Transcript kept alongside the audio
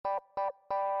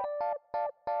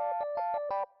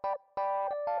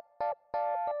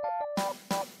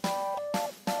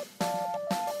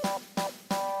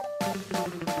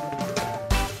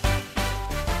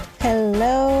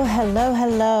Hello,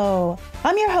 hello.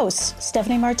 I'm your host,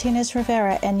 Stephanie Martinez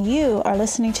Rivera, and you are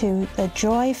listening to the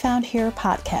Joy Found Here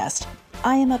podcast.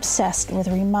 I am obsessed with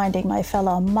reminding my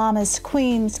fellow mamas,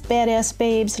 queens, badass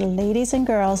babes, ladies, and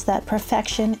girls that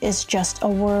perfection is just a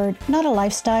word, not a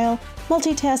lifestyle.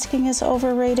 Multitasking is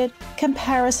overrated.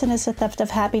 Comparison is a theft of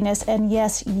happiness. And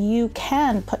yes, you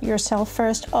can put yourself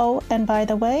first. Oh, and by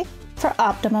the way, for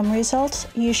optimum results,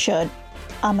 you should.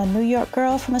 I'm a New York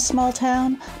girl from a small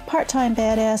town, part-time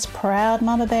badass, proud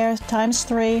mama bear times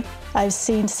 3. I've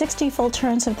seen 60 full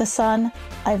turns of the sun.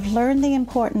 I've learned the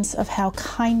importance of how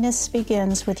kindness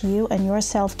begins with you and your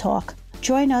self-talk.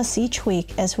 Join us each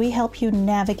week as we help you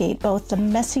navigate both the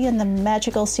messy and the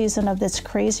magical season of this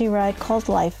crazy ride called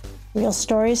life. Real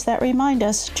stories that remind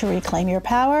us to reclaim your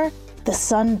power. The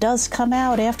sun does come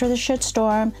out after the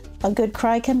shitstorm. A good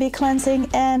cry can be cleansing,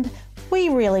 and we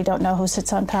really don't know who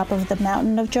sits on top of the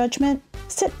mountain of judgment.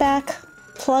 Sit back,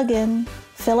 plug in,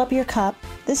 fill up your cup.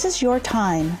 This is your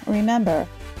time. Remember,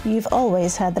 you've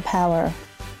always had the power.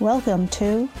 Welcome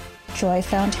to Joy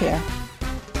Found Here.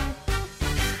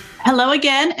 Hello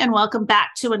again, and welcome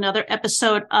back to another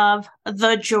episode of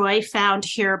the Joy Found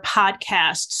Here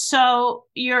podcast. So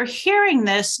you're hearing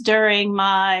this during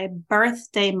my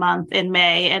birthday month in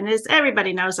May, and as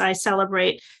everybody knows, I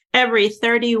celebrate every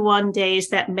 31 days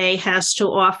that May has to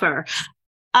offer.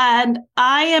 And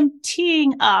I am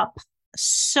teeing up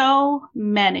so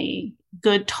many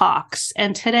good talks,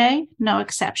 and today, no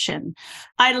exception.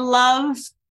 I love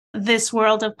this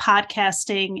world of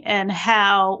podcasting and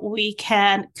how we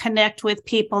can connect with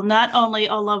people not only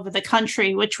all over the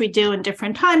country, which we do in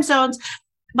different time zones,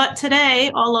 but today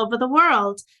all over the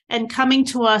world. And coming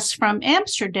to us from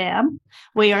Amsterdam,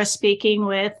 we are speaking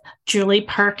with Julie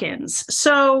Perkins.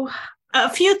 So a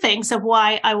few things of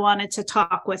why I wanted to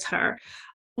talk with her.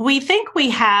 We think we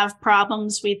have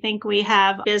problems. We think we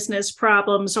have business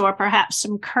problems or perhaps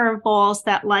some curveballs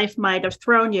that life might have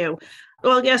thrown you.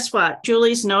 Well, guess what?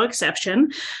 Julie's no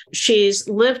exception. She's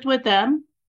lived with them.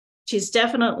 She's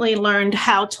definitely learned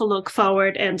how to look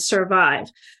forward and survive.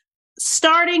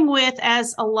 Starting with,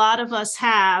 as a lot of us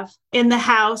have, in the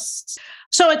house.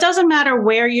 So it doesn't matter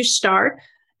where you start.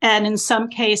 And in some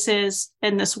cases,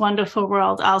 in this wonderful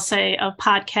world, I'll say, of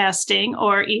podcasting,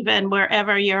 or even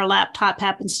wherever your laptop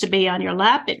happens to be on your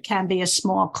lap, it can be a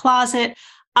small closet.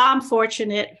 I'm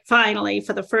fortunate, finally,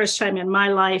 for the first time in my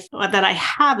life, that I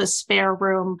have a spare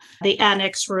room, the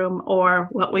annex room, or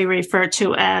what we refer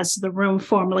to as the room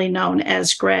formerly known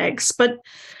as Greg's. But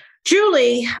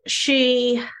Julie,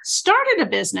 she started a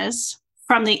business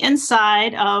from the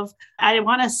inside of, I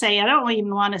don't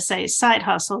even want to say side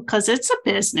hustle, because it's a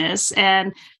business.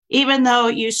 And even though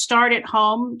you start at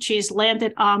home, she's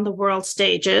landed on the world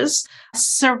stages,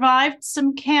 survived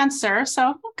some cancer.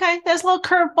 So, okay, there's a little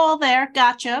curveball there.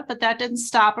 Gotcha. But that didn't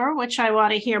stop her, which I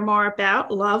want to hear more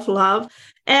about. Love.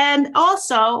 And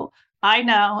also, I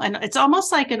know, and it's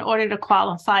almost like in order to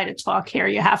qualify to talk here,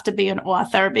 you have to be an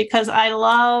author, because I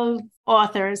love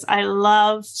authors. I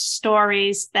love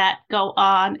stories that go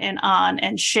on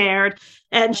and shared.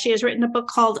 And she has written a book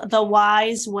called The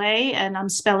Wise Way, and I'm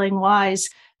spelling wise,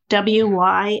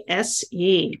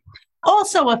 W-Y-S-E.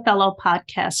 Also a fellow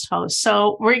podcast host.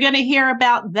 So we're going to hear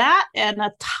about that and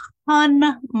a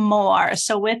ton more.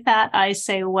 So with that, I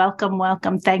say welcome.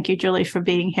 Thank you, Julie, for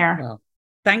being here. Well,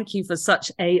 thank you for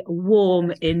such a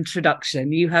warm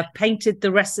introduction. You have painted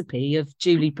the recipe of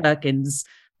Julie Perkins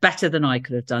better than I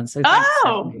could have done. So thanks,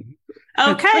 Stephanie.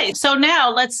 Okay. So now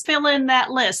let's fill in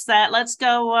that list. Let's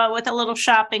go with a little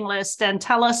shopping list and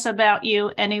tell us about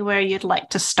you anywhere you'd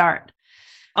like to start.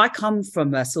 I come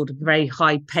from a sort of very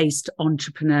high-paced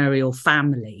entrepreneurial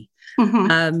family.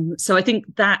 Mm-hmm. So I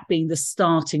think that being the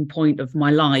starting point of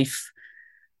my life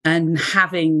and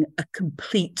having a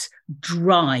complete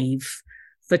drive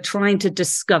for trying to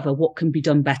discover what can be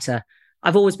done better.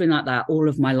 I've always been like that all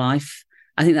of my life.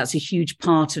 I think that's a huge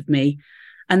part of me.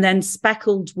 And then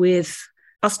speckled with,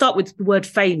 I'll start with the word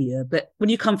failure, but when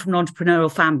you come from an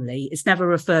entrepreneurial family, it's never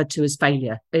referred to as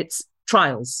failure. It's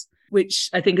trials, which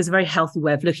I think is a very healthy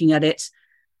way of looking at it.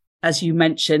 As you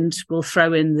mentioned, we'll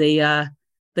throw in the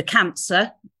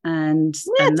cancer and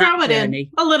throw it journey.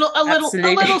 In a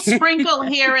little sprinkle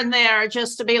here and there,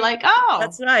 just to be like, oh,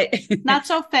 that's right. Not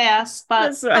so fast,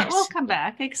 but, right. But we'll come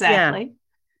back. Exactly. Yeah.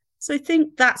 So I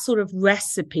think that sort of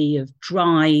recipe of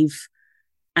drive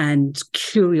and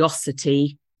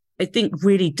curiosity, I think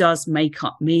really does make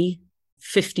up me,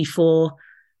 54.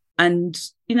 And,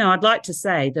 I'd like to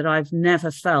say that I've never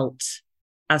felt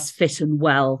as fit and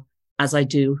well as I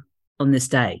do on this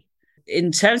day.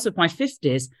 In terms of my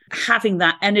 50s, having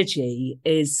that energy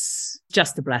is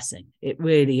just a blessing. It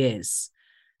really is.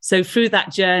 So through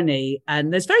that journey,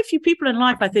 and there's very few people in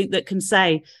life, I think, that can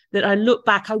say that I look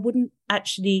back, I wouldn't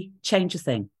actually change a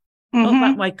thing, not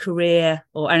about my career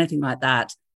or anything like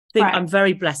that. I think I'm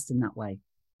very blessed in that way.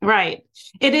 Right.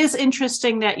 It is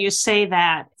interesting that you say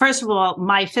that. First of all,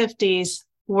 my 50s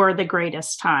were the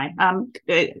greatest time.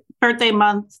 Birthday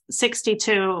month,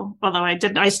 62, although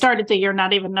I started the year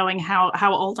not even knowing how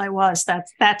old I was.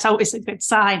 That's always a good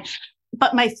sign.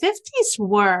 But my 50s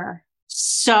were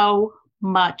so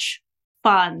much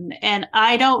fun. And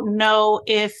I don't know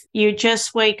if you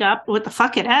just wake up with the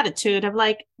fuck it attitude of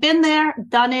like, been there,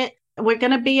 done it, we're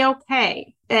going to be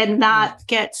okay, and not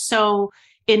get so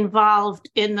involved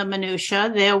in the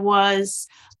minutia. There was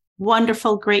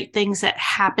wonderful, great things that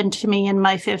happened to me in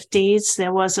my 50s.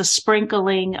 There was a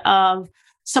sprinkling of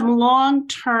some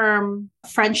long-term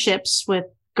friendships with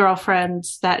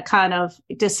girlfriends that kind of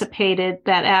dissipated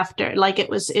that after. Like, it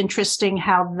was interesting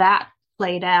how that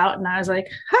played out. And I was like,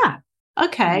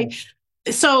 okay.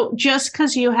 So just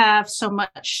because you have so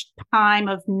much time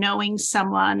of knowing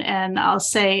someone, and I'll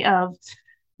say of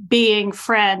being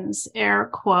friends, air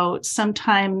quotes,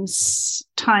 sometimes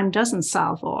time doesn't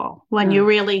solve all. When you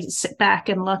really sit back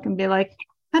and look and be like,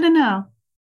 I don't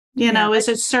know, is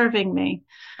it serving me?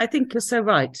 I think you're so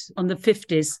right on the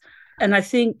 50s. And I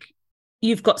think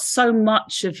you've got so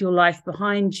much of your life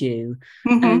behind you.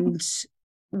 And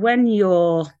when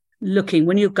you're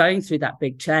going through that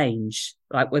big change,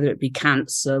 like whether it be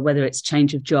cancer, whether it's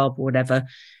change of job or whatever,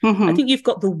 I think you've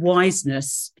got the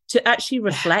wiseness to actually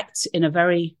reflect in a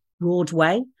very broad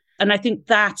way. And I think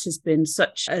that has been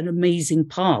such an amazing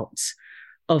part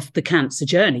of the cancer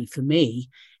journey for me,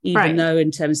 even though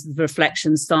in terms of the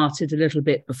reflection started a little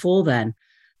bit before then.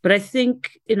 But I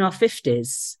think in our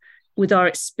 50s, with our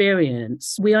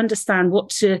experience, we understand what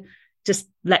to just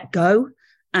let go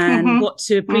and what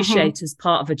to appreciate as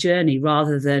part of a journey,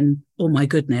 rather than, oh my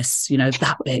goodness,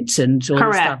 that bit and all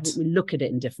the stuff. We look at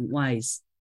it in different ways.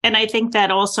 And I think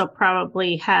that also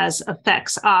probably has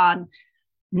effects on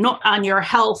your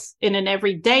health in an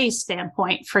everyday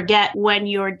standpoint. Forget when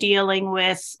you're dealing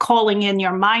with calling in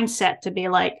your mindset to be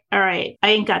like, all right, I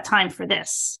ain't got time for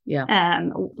this. Yeah.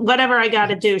 And whatever I got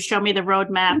to do, show me the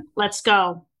roadmap. Let's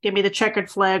go. Give me the checkered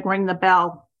flag, ring the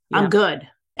bell. Yeah. I'm good.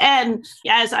 And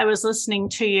as I was listening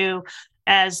to you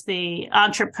as the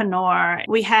entrepreneur,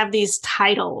 we have these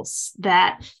titles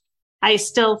that I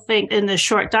still think in the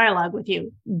short dialogue with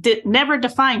you never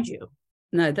defined you.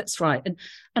 No, that's right.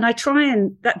 And I try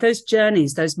those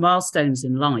journeys, those milestones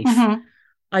in life,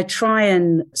 I try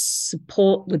and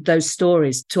support with those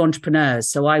stories to entrepreneurs.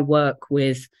 So I work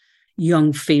with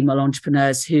young female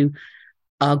entrepreneurs who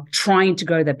are trying to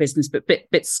grow their business, but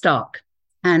bit stuck.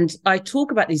 And I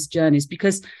talk about these journeys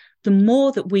because the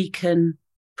more that we can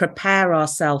prepare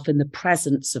ourselves in the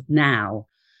presence of now,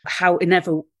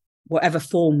 whatever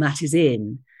form that is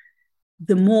in,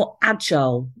 the more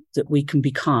agile that we can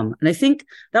become. And I think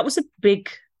that was a big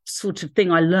sort of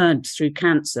thing I learned through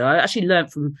cancer. I actually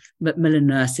learned from Macmillan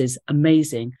nurses,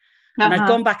 amazing. And I'd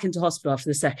gone back into hospital after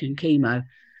the second chemo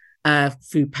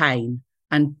through pain.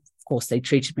 And of course, they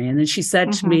treated me. And then she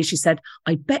said to me,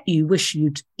 I bet you wish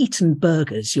you'd eaten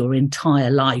burgers your entire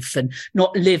life and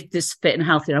not lived this fit and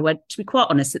healthy. And I went, to be quite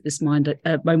honest, at this moment,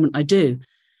 I do.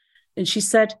 And she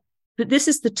said, but this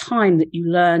is the time that you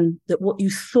learn that what you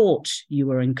thought you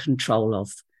were in control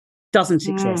of doesn't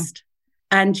exist.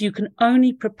 And you can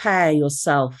only prepare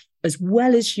yourself as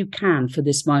well as you can for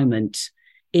this moment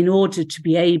in order to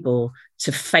be able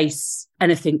to face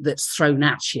anything that's thrown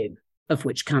at you, of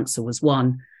which cancer was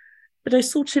one. But I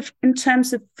sort of, in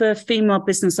terms of female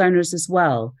business owners as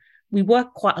well, we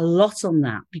work quite a lot on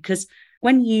that, because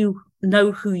when you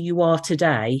know who you are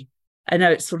today, I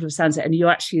know it sort of sounds like, and you're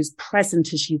actually as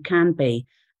present as you can be,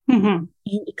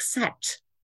 you accept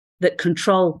that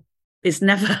control is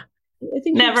never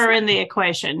in the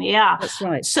equation. Yeah, that's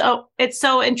right. So it's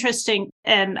so interesting.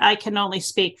 And I can only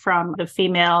speak from the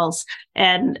females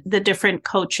and the different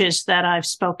coaches that I've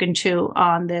spoken to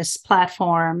on this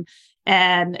platform,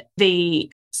 and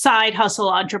the side hustle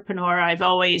entrepreneur I've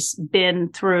always been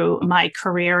through my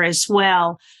career as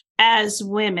well. As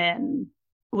women,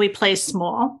 we play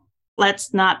small.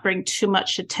 Let's not bring too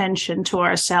much attention to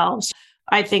ourselves.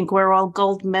 I think we're all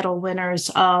gold medal winners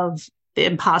of the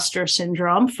imposter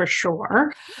syndrome for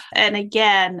sure. And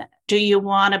again, do you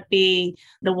want to be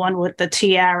the one with the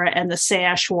tiara and the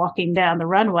sash walking down the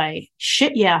runway?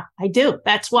 Shit, yeah, I do.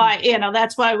 That's why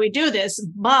we do this.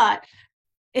 But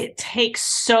it takes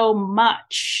so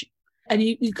much. And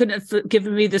you couldn't have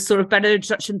given me the sort of better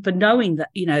introduction for knowing that,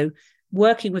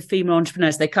 working with female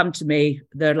entrepreneurs, they come to me,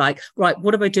 they're like, right,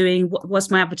 what am I doing? What's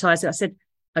my advertising? I said,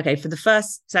 okay, for the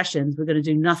first sessions, we're going to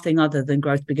do nothing other than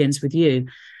growth begins with you.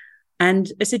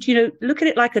 And I said, look at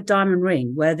it like a diamond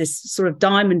ring, where this sort of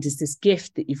diamond is this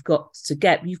gift that you've got to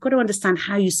get. You've got to understand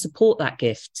how you support that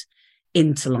gift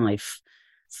into life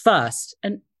first.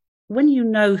 And when you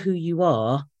know who you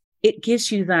are, it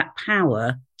gives you that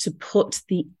power to put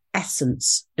the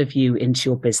essence of you into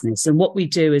your business. And what we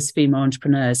do as female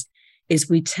entrepreneurs is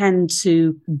we tend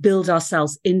to build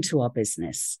ourselves into our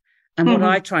business. And what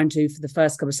I try and do for the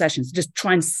first couple of sessions, just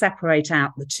try and separate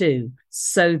out the two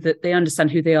so that they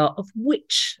understand who they are, of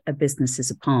which a business is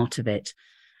a part of it.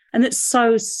 And it's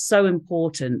so, so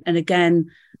important. And again,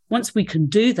 once we can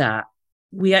do that,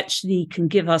 we actually can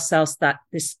give ourselves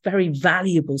this very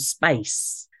valuable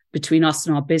space between us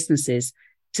and our businesses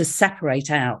to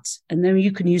separate out. And then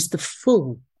you can use the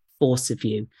full force of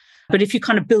you. But if you're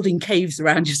kind of building caves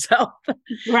around yourself,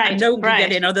 right, and no one can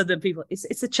get in other than people,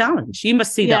 it's a challenge. You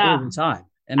must see that all the time.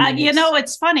 I mean,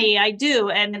 it's funny. I do.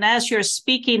 And as you're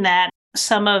speaking that,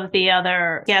 some of the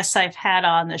other guests I've had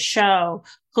on the show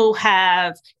who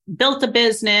have built a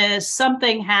business,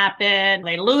 something happened,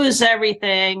 they lose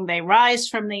everything, they rise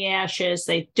from the ashes,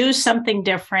 they do something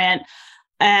different.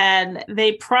 And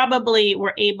they probably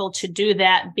were able to do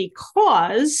that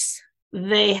because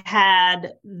they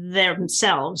had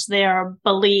themselves, their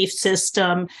belief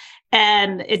system.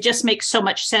 And it just makes so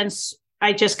much sense.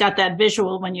 I just got that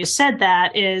visual when you said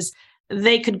that, is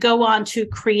they could go on to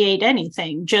create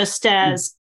anything, just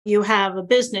as you have a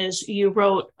business, you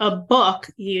wrote a book,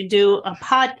 you do a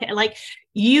podcast, like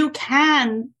you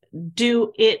can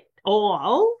do it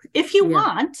all if you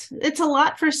want. It's a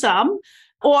lot for some.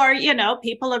 Or,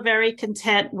 people are very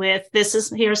content with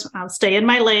I'll stay in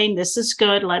my lane. This is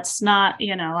good. Let's not,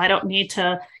 I don't need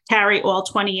to carry all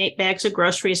 28 bags of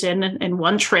groceries in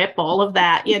one trip, all of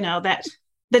that, that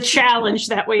the challenge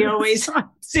that we always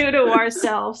do to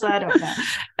ourselves. I don't know.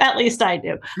 At least I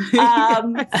do.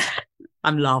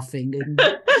 I'm laughing.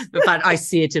 In fact, I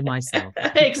see it in myself.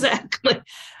 Exactly.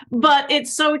 But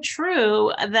it's so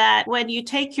true that when you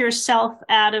take yourself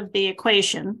out of the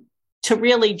equation, to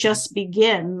really just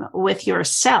begin with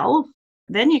yourself,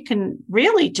 then you can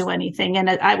really do anything. And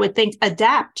I would think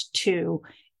adapt to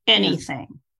anything.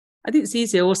 Yeah. I think it's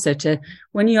easier also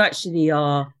when you actually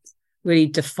are really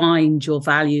defined your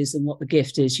values and what the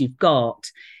gift is you've got,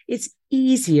 it's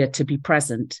easier to be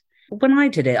present. When I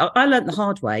did it, I learned the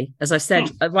hard way. As I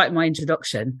said, right in my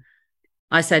introduction,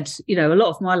 I said, a lot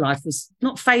of my life was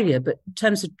not failure, but in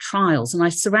terms of trials. And I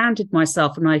surrounded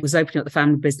myself, and I was opening up the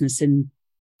family business in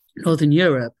Northern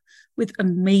Europe with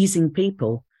amazing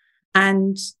people,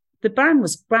 and the brand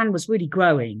was really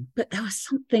growing, but there was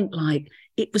something like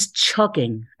it was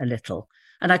chugging a little.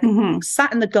 And I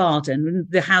sat in the garden in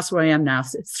the house where I am now,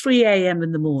 at 3 a.m.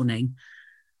 in the morning.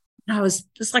 And I was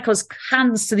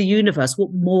hands to the universe.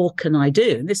 What more can I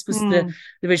do? And this was the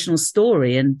original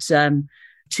story. And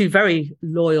two very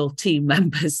loyal team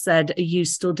members said, "Are you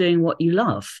still doing what you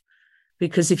love?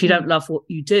 Because if you don't love what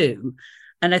you do."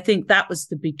 And I think that was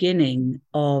the beginning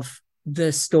of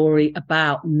the story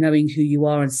about knowing who you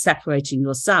are and separating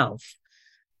yourself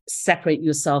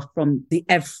from the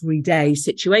everyday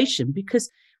situation, because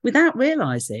without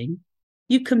realizing,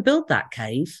 you can build that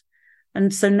cave.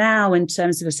 And so now, in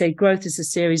terms of, I say, growth is a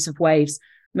series of waves,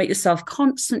 make yourself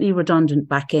constantly redundant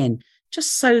back in,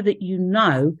 just so that you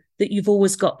know that you've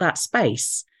always got that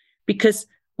space. Because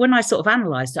when I sort of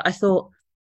analyzed it, I thought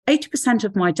 80%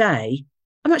 of my day,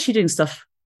 I'm actually doing stuff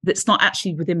that's not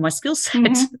actually within my skill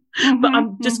set, but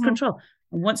I'm just control.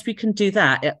 And once we can do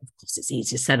that, of course, it's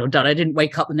easier said or done. I didn't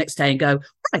wake up the next day and go,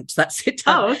 right, that's it.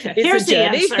 Done. Oh, okay. Here's the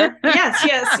answer.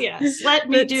 Yes. Let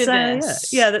me do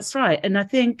this. Yeah, that's right. And I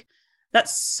think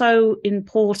that's so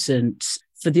important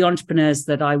for the entrepreneurs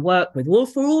that I work with, or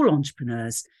for all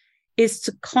entrepreneurs, is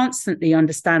to constantly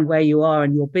understand where you are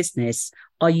in your business.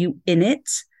 Are you in it?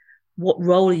 What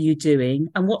role are you doing?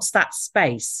 And what's that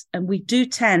space? And we do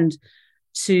tend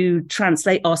to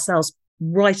translate ourselves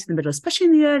right in the middle, especially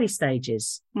in the early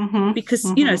stages, because,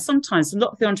 sometimes a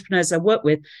lot of the entrepreneurs I work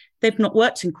with, they've not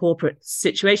worked in corporate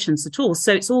situations at all.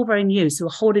 So it's all very new. So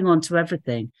we're holding on to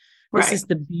everything. Right. This is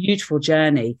the beautiful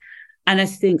journey. And I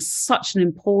think such an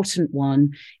important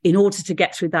one in order to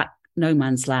get through that no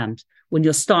man's land. When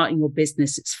you're starting your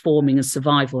business, it's forming and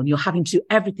survival, and you're having to do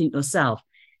everything yourself.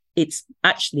 It's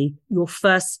actually your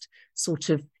first sort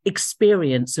of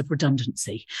experience of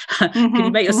redundancy. Can you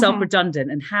make yourself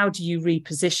redundant? And how do you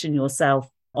reposition yourself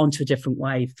onto a different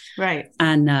wave? Right.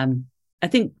 And I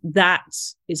think that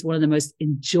is one of the most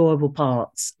enjoyable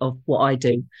parts of what I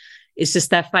do. It's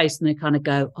just their face, and they kind of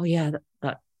go, "Oh yeah,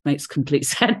 that makes complete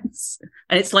sense."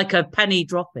 And it's like a penny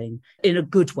dropping in a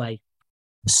good way.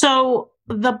 So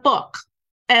the book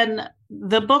and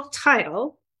the book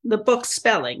title, the book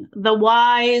spelling, The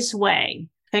Wise Way.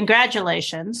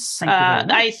 Congratulations. Thank you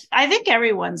very much. I think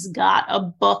everyone's got a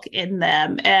book in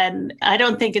them. And I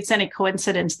don't think it's any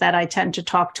coincidence that I tend to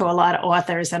talk to a lot of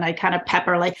authors and I kind of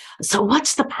pepper like, so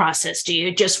what's the process? Do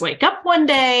you just wake up one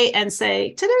day and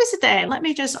say, today's the day, let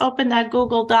me just open that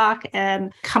Google Doc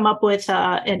and come up with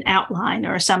an outline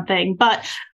or something? But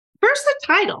first, the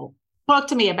title. Talk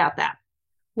to me about that.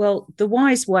 Well, The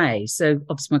Wise Way. So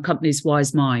obviously my company's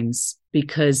Wise Minds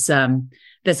because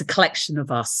there's a collection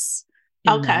of us.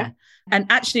 Okay. There. And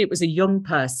actually, it was a young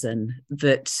person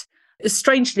that,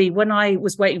 strangely, when I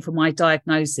was waiting for my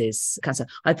diagnosis, cancer,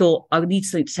 I thought I would need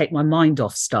something to take my mind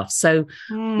off stuff. So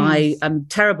I am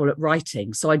terrible at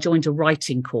writing. So I joined a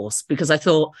writing course because I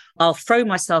thought I'll throw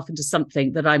myself into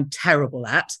something that I'm terrible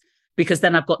at, because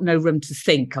then I've got no room to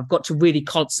think. I've got to really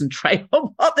concentrate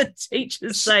on what the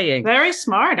teacher's saying. Very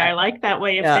smart. I like that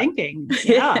way of thinking.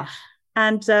 Yeah.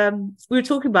 And we were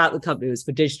talking about the company. It was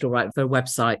for digital, right, for a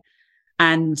website.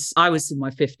 And I was in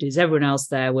my 50s. Everyone else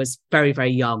there was very,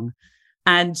 very young.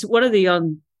 And one of the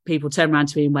young people turned around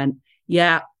to me and went,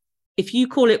 yeah, if you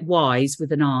call it wise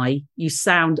with an I, you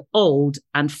sound old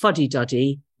and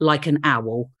fuddy-duddy like an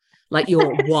owl, like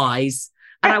you're wise.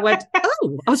 And I went,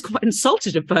 oh, I was quite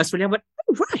insulted at first when I went,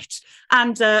 oh, right.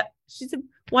 And she said,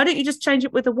 why don't you just change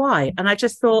it with a Y? And I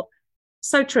just thought,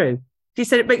 so true. She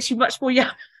said, it makes you much more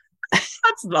young.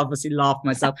 That's obviously laughed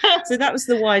myself. So that was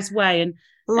The Wise Way. And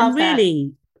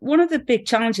really, one of the big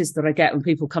challenges that I get when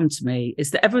people come to me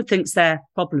is that everyone thinks their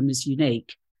problem is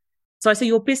unique. So I say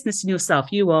your business and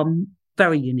yourself, you are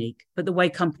very unique, but the way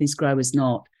companies grow is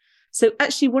not. So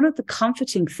actually, one of the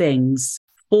comforting things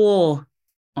for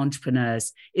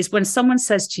entrepreneurs is when someone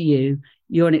says to you,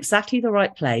 you're in exactly the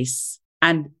right place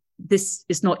and this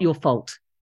is not your fault.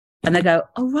 And they go,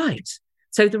 oh, right.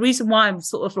 So the reason why I'm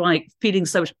sort of like feeling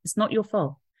so much, it's not your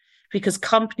fault, because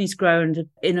companies grow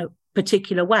in a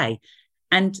particular way.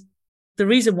 And the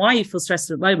reason why you feel stressed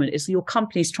at the moment is your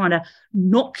company's trying to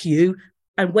knock you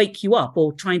and wake you up,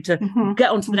 or trying to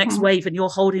get onto the next wave and you're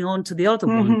holding on to the other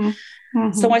one.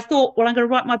 So I thought, well, I'm going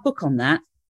to write my book on that.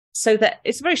 So that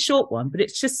it's a very short one, but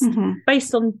it's just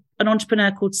based on an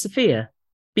entrepreneur called Sophia,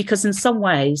 because in some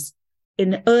ways, in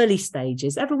the early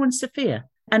stages, everyone's Sophia.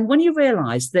 And when you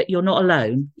realize that you're not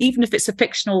alone, even if it's a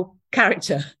fictional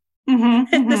character,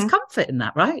 there's comfort in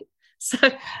that, right? So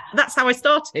that's how I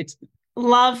started.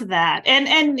 Love that.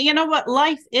 And you know what?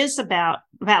 Life is about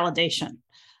validation.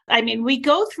 I mean, we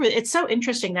go through, it's so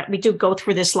interesting that we do go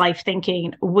through this life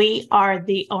thinking we are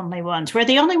the only ones. We're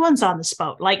the only ones on this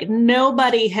boat. Like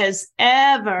nobody has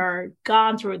ever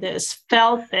gone through this,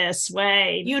 felt this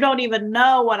way. You don't even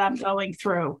know what I'm going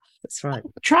through. That's right.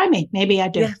 Try me. Maybe I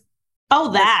do. Yeah.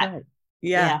 Oh, that. Right.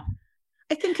 Yeah.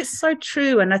 I think it's so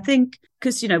true. And I think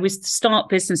because, we start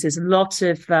businesses, a lot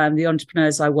of the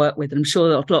entrepreneurs I work with, and I'm sure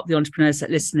that a lot of the entrepreneurs that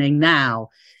are listening now,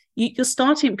 you're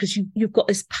starting because you've got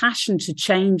this passion to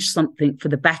change something for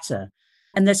the better.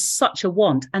 And there's such a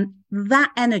want. And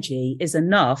that energy is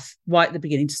enough right at the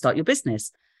beginning to start your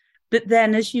business. But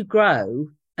then as you grow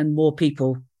and more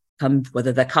people come,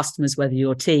 whether they're customers, whether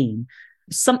you're a team,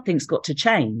 something's got to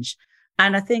change.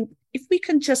 And I think if we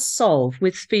can just solve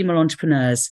with female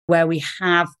entrepreneurs where we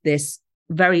have this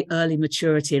very early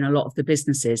maturity in a lot of the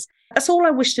businesses, that's all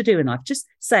I wish to do in life. Just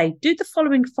say, do the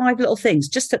following 5 little things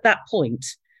just at that point,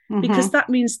 because that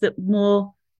means that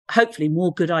hopefully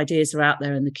more good ideas are out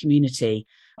there in the community.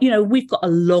 We've got a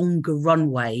longer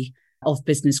runway of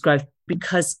business growth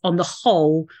because on the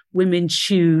whole, women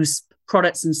choose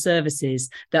products and services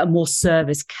that are more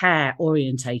service care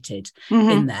orientated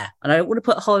in there. And I don't want to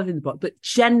put a whole in the block, but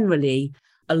generally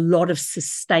a lot of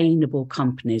sustainable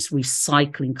companies,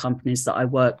 recycling companies that I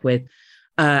work with,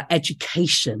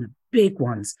 education, big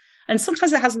ones. And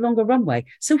sometimes it has a longer runway.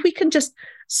 So if we can just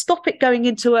stop it going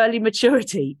into early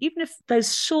maturity, even if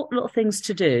there's short little things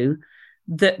to do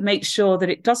that make sure that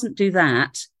it doesn't do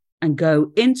that and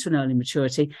go into an early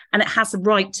maturity, and it has the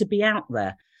right to be out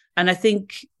there. And I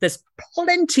think there's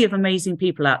plenty of amazing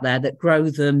people out there that grow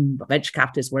them, venture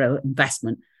capitalists, whatever,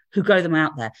 investment, who grow them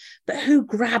out there. But who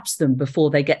grabs them before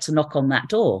they get to knock on that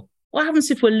door? What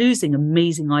happens if we're losing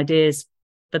amazing ideas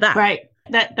for that? Right.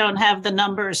 That don't have the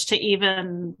numbers to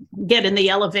even get in the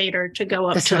elevator to go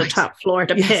up the top floor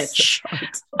to pitch.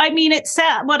 Right. I mean, it's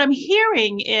what I'm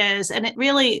hearing is, and it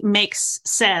really makes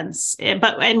sense,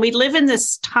 and we live in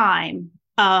this time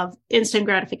of instant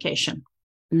gratification.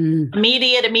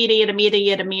 Immediate.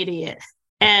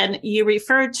 And you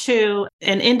referred to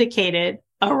and indicated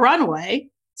a runway.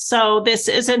 So this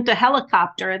isn't a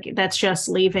helicopter that's just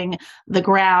leaving the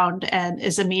ground and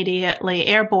is immediately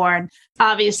airborne.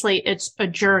 Obviously, it's a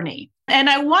journey. And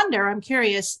I wonder, I'm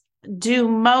curious, do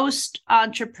most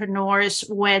entrepreneurs,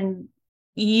 when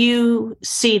you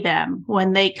see them,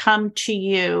 when they come to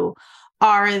you,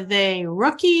 are they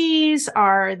rookies?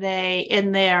 Are they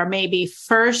in their maybe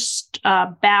first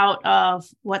bout of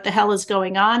what the hell is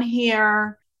going on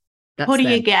here? Who do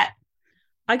you get?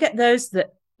 I get those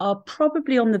that are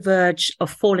probably on the verge of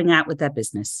falling out with their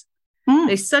business.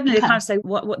 They suddenly kind of say,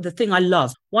 what the thing I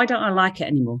love, why don't I like it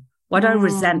anymore? Why do I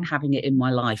resent having it in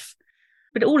my life?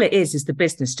 But all it is the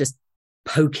business just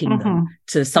poking them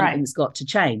to something's got to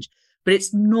change. But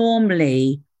it's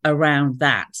normally around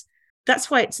that. That's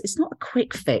why it's not a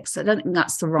quick fix. I don't think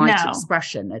that's the right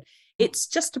expression. It's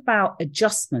just about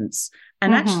adjustments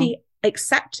and actually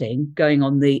accepting, going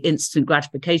on the instant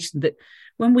gratification, that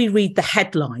when we read the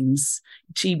headlines,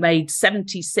 she made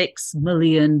 76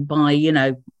 million by,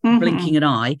 blinking an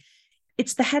eye.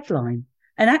 It's the headline.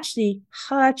 And actually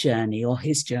her journey or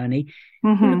his journey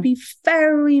will be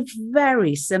very,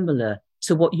 very similar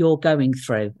to what you're going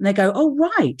through. And they go, oh,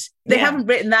 right. They haven't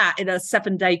written that in a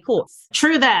 7-day course.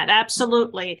 True that.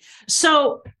 Absolutely.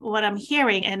 So what I'm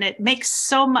hearing, and it makes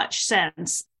so much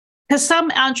sense, because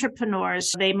some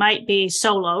entrepreneurs, they might be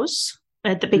solos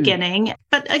at the beginning.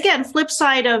 But again, flip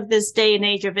side of this day and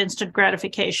age of instant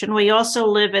gratification, we also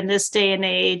live in this day and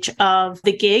age of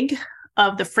the gig,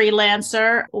 of the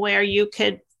freelancer, where you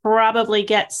could probably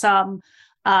get some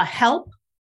help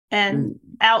and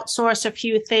outsource a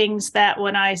few things that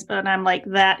when I'm like,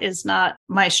 that is not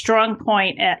my strong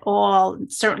point at all.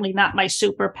 Certainly not my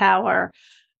superpower.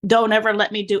 Don't ever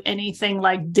let me do anything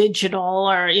like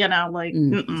digital or,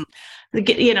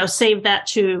 save that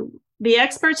to the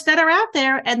experts that are out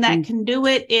there and that can do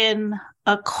it in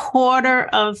a quarter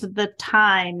of the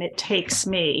time it takes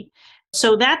me.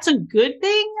 So that's a good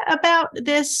thing about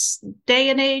this day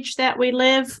and age that we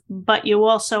live, but you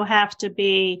also have to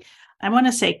be, I want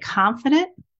to say, confident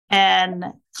and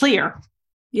clear.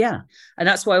 Yeah. And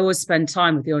that's why I always spend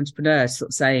time with the entrepreneurs, sort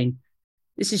of saying,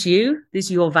 this is you,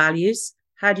 these are your values.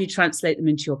 How do you translate them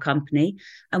into your company?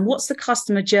 And what's the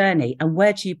customer journey? And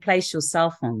where do you place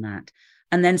yourself on that?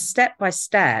 And then step by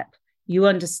step, you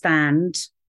understand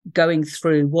going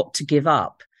through what to give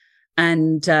up.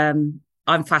 And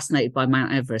I'm fascinated by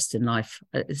Mount Everest in life.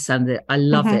 I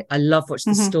love it. I love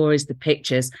watching the stories, the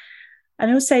pictures. And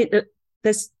I will say that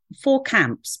there's 4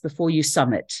 camps before you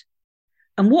summit.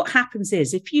 And what happens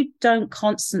is, if you don't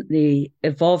constantly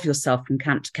evolve yourself from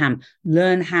camp to camp,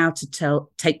 learn how to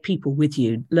take people with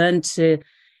you, learn to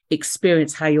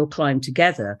experience how you'll climb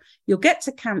together, you'll get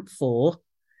to camp 4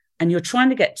 and you're trying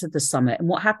to get to the summit. And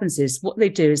what happens is, what they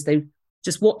do is they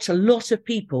just watch a lot of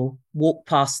people walk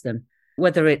past them,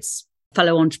 whether it's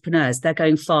fellow entrepreneurs, they're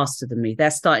going faster than me.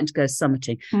 They're starting to go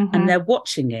summiting and they're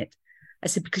watching it. I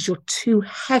said, because you're too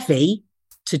heavy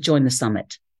to join the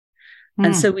summit.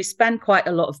 And so we spend quite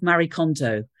a lot of Marie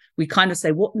Kondo. We kind of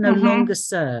say what no longer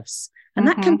serves. And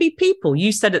that can be people.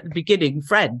 You said at the beginning,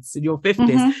 friends in your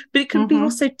 50s, but it can be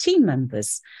also team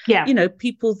members. Yeah.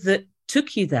 People that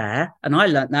took you there. And I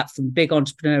learned that from big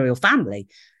entrepreneurial family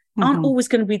aren't always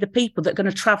going to be the people that are going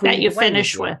to travel that you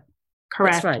finish with.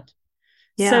 Correct. That's right.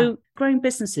 Yeah. So growing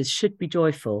businesses should be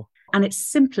joyful, and it's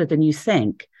simpler than you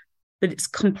think, but its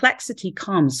complexity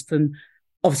comes from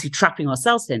obviously trapping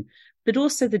ourselves in, but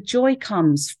also the joy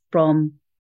comes from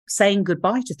saying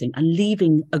goodbye to things and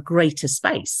leaving a greater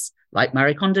space, like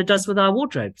Marie Kondo does with our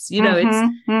wardrobes. It's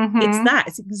that.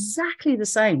 It's exactly the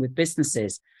same with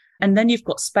businesses. And then you've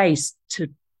got space to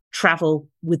travel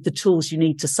with the tools you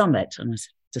need to summit and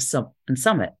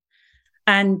summit.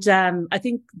 And I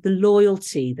think the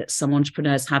loyalty that some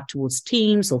entrepreneurs have towards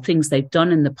teams or things they've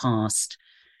done in the past,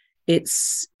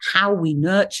 it's how we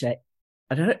nurture it.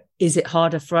 Is it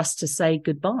harder for us to say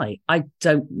goodbye? I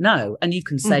don't know. And you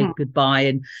can say goodbye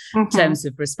in terms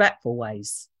of respectful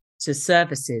ways to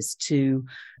services, to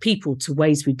people, to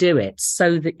ways we do it,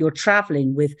 so that you're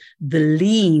traveling with the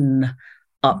lean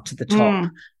up to the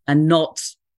top and not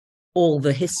all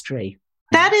the history.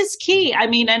 That is key. I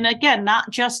mean, and again,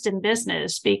 not just in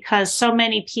business, because so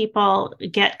many people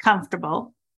get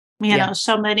comfortable.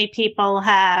 So many people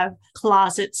have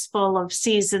closets full of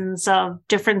seasons of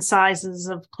different sizes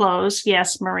of clothes.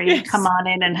 Yes, Marie, come on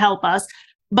in and help us.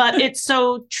 But it's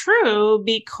so true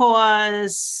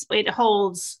because it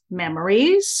holds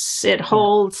memories. It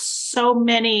holds so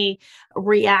many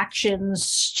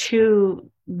reactions to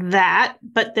that,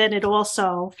 but then it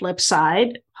also, flip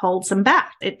side, holds them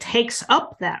back. It takes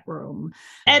up that room.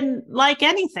 And like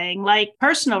anything, like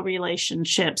personal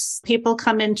relationships, people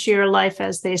come into your life,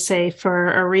 as they say,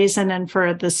 for a reason and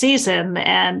for the season.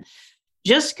 And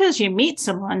just because you meet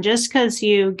someone, just because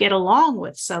you get along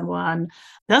with someone,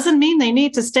 doesn't mean they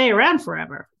need to stay around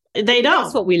forever. They don't.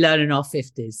 That's what we learn in our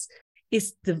 50s,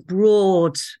 is the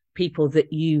broad people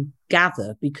that you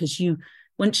gather, because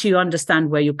once you understand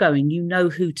where you're going, you know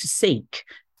who to seek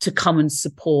to come and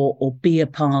support or be a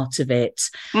part of it.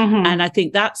 Mm-hmm. And I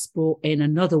think that's brought in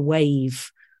another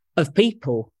wave of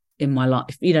people in my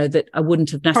life, that I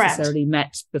wouldn't have necessarily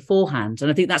met beforehand.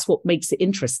 And I think that's what makes it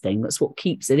interesting. That's what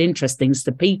keeps it interesting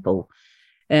to people,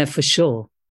 for sure.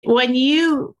 When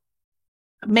you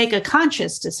make a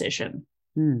conscious decision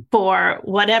for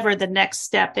whatever the next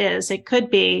step is, it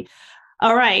could be,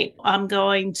 all right, I'm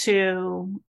going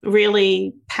to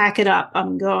really pack it up.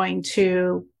 I'm going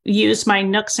to use my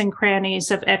nooks and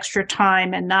crannies of extra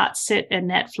time and not sit and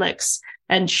Netflix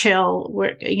and chill.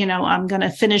 I'm going to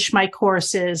finish my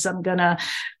courses. I'm going to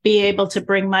be able to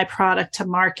bring my product to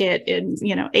market in,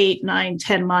 8, 9,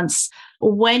 10 months.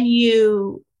 When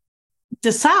you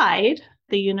decide,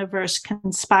 the universe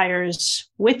conspires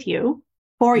with you,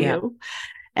 for you.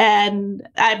 And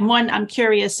I'm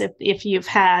curious if you've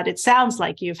had, it sounds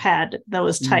like you've had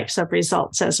those types of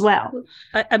results as well.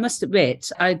 I must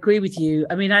admit, I agree with you.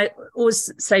 I mean, I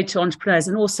always say to entrepreneurs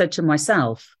and also to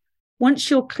myself,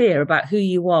 once you're clear about who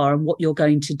you are and what you're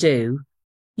going to do,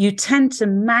 you tend to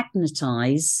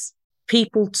magnetize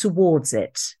people towards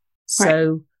it.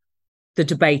 So the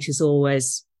debate is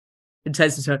always, in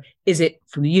terms of, is it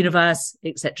from the universe,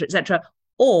 et cetera,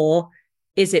 or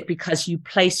is it because you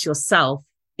place yourself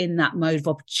in that mode of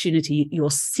opportunity, you're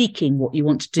seeking what you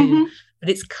want to do, but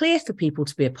it's clear for people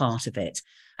to be a part of it.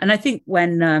 And I think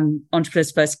when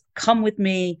entrepreneurs first come with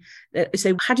me, they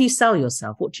say, how do you sell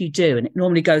yourself? What do you do? And it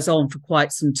normally goes on for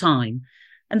quite some time.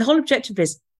 And the whole objective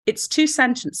is, it's 2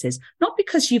 sentences, not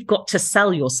because you've got to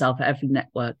sell yourself at every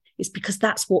network. It's because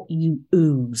that's what you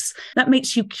ooze. That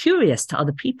makes you curious to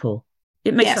other people.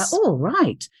 It makes like, oh,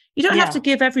 right. You don't have to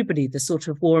give everybody the sort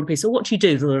of war and peace. Or what do you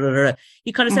do?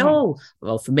 You kind of say, oh,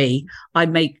 well, for me, I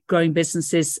make growing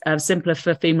businesses simpler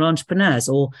for female entrepreneurs.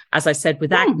 Or, as I said,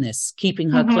 with Agnes, keeping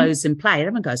her clothes in play. And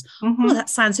everyone goes, oh, that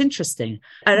sounds interesting.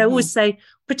 And I always say,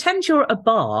 pretend you're at a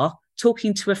bar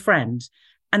talking to a friend,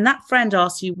 and that friend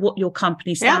asks you what your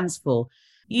company stands for.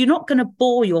 You're not going to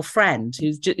bore your friend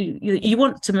who's you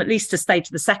want them at least to stay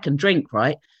to the second drink,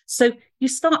 right? So you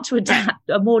start to adapt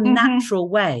a more natural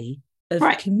way of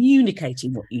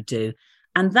communicating what you do.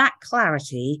 And that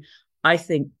clarity, I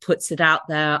think, puts it out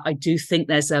there. I do think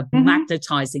there's a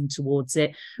magnetizing towards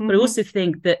it. But I also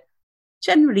think that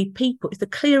generally people, if the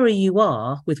clearer you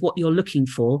are with what you're looking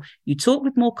for, you talk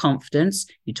with more confidence,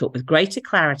 you talk with greater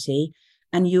clarity,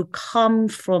 and you come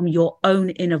from your own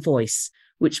inner voice,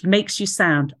 which makes you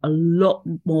sound a lot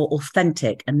more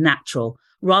authentic and natural,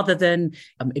 rather than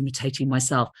I'm imitating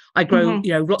myself. I grow,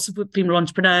 lots of female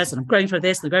entrepreneurs, and I'm growing for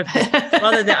this and I'm growing for this,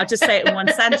 rather than I just say it in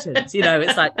one sentence.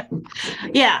 It's like,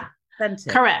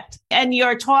 authentic. Correct. And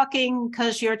you're talking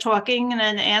because you're talking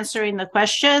and answering the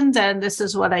questions, and this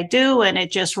is what I do, and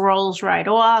it just rolls right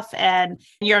off, and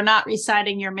you're not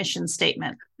reciting your mission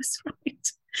statement. That's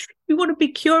right. You want to be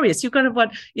curious. You've got to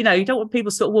want, you don't want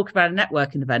people sort of walking around a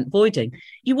networking event avoiding.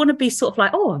 You want to be sort of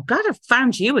like, oh, I'm glad I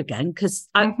found you again, because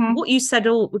what you said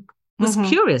all was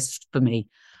curious for me,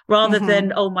 rather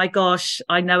than, oh my gosh,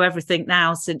 I know everything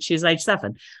now since she was age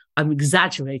 7. I'm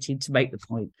exaggerating to make the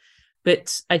point.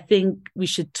 But I think we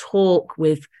should talk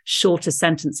with shorter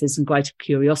sentences and greater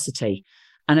curiosity.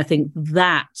 And I think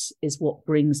that is what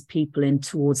brings people in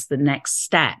towards the next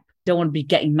step. Don't want to be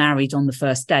getting married on the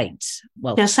first date.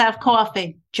 Well, just have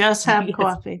coffee. Just have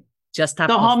coffee. Just have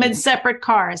Go coffee. home in separate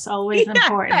cars. Always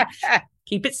important.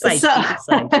 Keep it safe.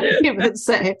 Keep it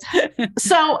safe.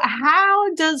 So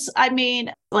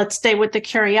let's stay with the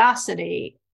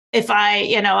curiosity. If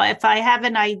I have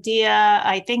an idea,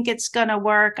 I think it's going to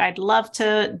work. I'd love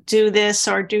to do this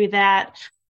or do that.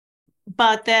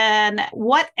 But then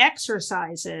what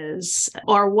exercises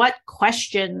or what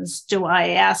questions do I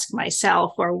ask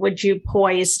myself, or would you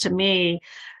poise to me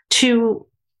to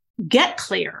get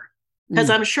clear? Because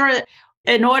I'm sure that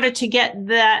in order to get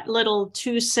that little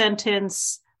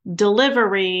 2-sentence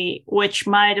delivery, which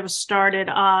might have started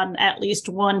on at least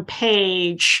 1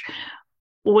 page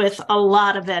with a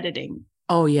lot of editing.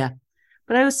 Oh, yeah.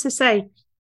 But I also say,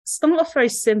 start off very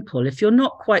simple. If you're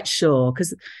not quite sure,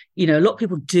 because, a lot of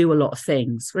people do a lot of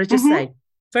things, but I just say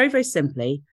very, very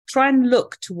simply, try and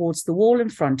look towards the wall in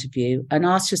front of you and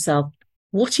ask yourself,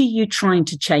 what are you trying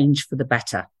to change for the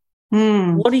better?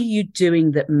 What are you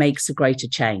doing that makes a greater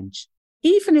change?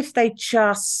 Even if they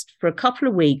just, for a couple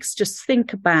of weeks, just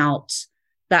think about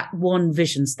that one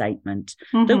vision statement.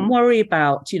 Don't worry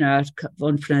about,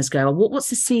 entrepreneurs go, what's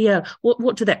the CEO?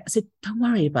 What do they? I said, don't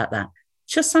worry about that.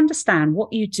 Just understand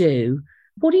what you do.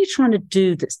 What are you trying to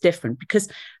do that's different? Because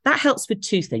that helps with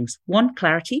two things. One,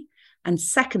 clarity. And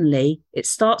secondly, it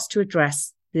starts to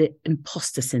address the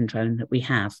imposter syndrome that we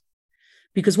have.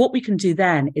 Because what we can do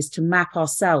then is to map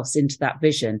ourselves into that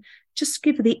vision, just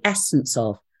give the essence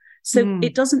of. So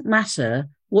it doesn't matter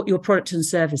what your product and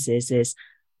service is.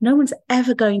 No one's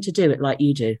ever going to do it like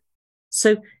you do.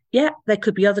 So yeah, there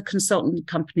could be other consultant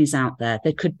companies out there.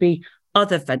 There could be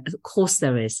other vendors. Of course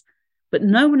there is. But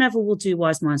no one ever will do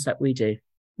Wise Minds like we do.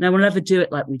 No one will ever do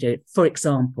it like we do, for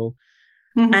example.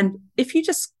 And if you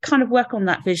just kind of work on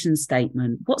that vision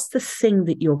statement, what's the thing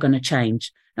that you're going to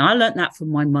change? Now, I learned that from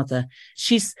my mother.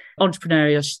 She's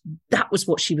entrepreneurial. That was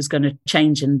what she was going to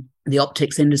change in the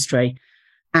optics industry.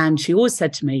 And she always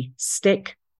said to me,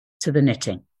 stick to the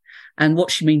knitting. And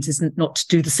what she means is not to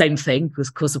do the same thing,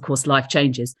 because of course, life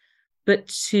changes, but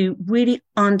to really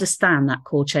understand that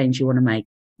core change you want to make.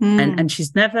 And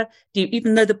she's never,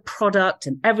 even though the product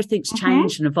and everything's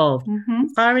changed and evolved,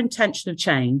 her intention of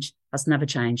change has never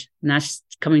changed. Now she's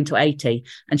coming to 80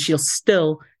 and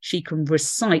she can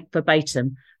recite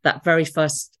verbatim that very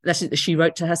first lesson that she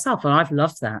wrote to herself. And I've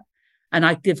loved that. And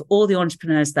I give all the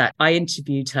entrepreneurs that I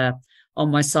interviewed her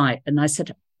on my site. And I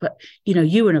said, but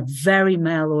you were in a very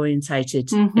male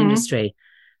orientated industry.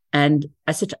 And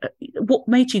I said, what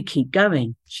made you keep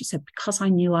going? She said, because I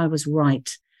knew I was right.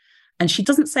 And she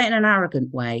doesn't say it in an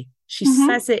arrogant way. She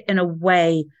says it in a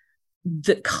way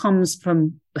that comes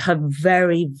from her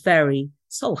very, very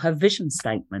soul, her vision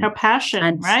statement. Her passion,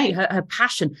 and right. Her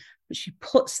passion. But she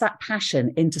puts that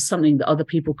passion into something that other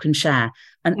people can share.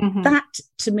 And that,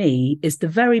 to me, is the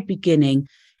very beginning.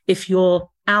 If you're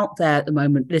out there at the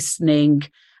moment listening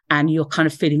and you're kind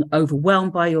of feeling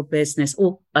overwhelmed by your business,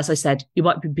 or, as I said, you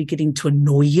might be beginning to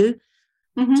annoy you,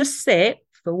 just sit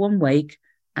for 1 week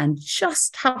and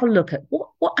just have a look at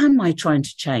what am I trying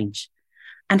to change?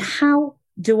 And how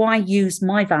do I use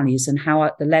my values and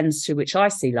the lens through which I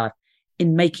see life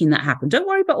in making that happen? Don't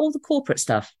worry about all the corporate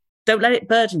stuff. Don't let it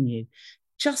burden you.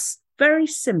 Just very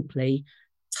simply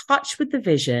touch with the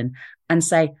vision and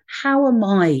say, how am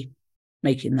I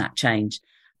making that change?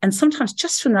 And sometimes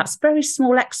just from that very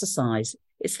small exercise,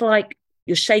 it's like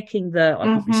you're shaking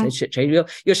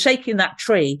you're shaking that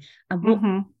tree, and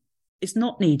what is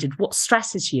not needed, what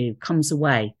stresses you, comes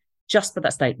away just by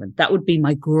that statement. That would be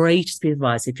my greatest piece of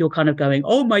advice. If you're kind of going,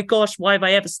 oh my gosh, why have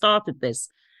I ever started this?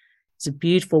 It's a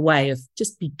beautiful way of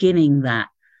just beginning that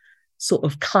sort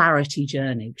of clarity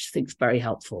journey, which I think is very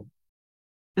helpful.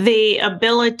 The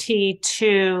ability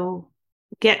to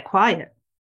get quiet.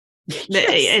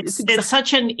 Yes, it's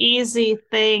such an easy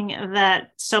thing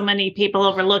that so many people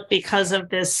overlook because of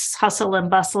this hustle and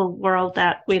bustle world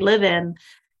that we live in.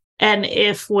 And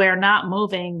if we're not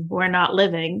moving, we're not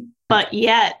living. But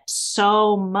yet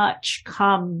so much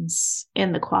comes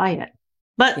in the quiet.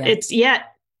 But it's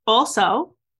yet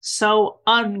also so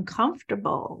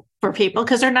uncomfortable for people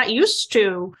because they're not used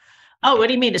to, oh, what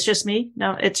do you mean? It's just me?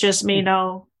 No, it's just me.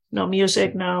 No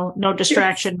music, no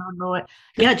distraction, no.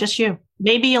 Yeah, just you.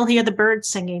 Maybe you'll hear the birds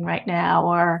singing right now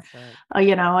or,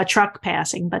 a truck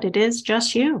passing, but it is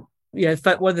just you. Yeah, in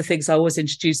fact, one of the things I always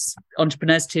introduce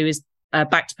entrepreneurs to is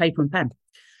back to paper and pen.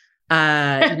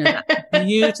 That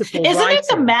beautiful Isn't writing. it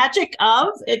the magic of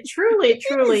it? Truly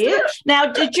is.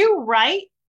 Now, did you write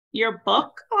your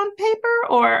book on paper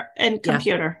or in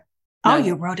computer? No. Oh,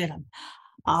 you wrote it on.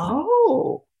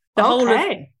 Oh, the whole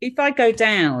okay. If I go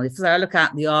down, if I look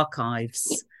at the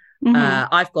archives,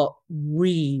 I've got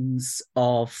reams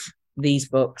of these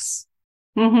books.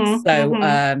 So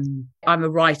I'm a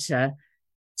writer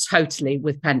totally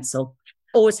with pencil.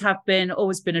 Always have been,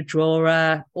 always been a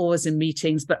drawer, always in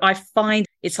meetings. But I find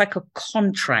it's like a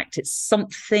contract. It's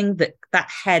something that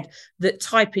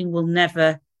typing will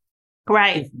never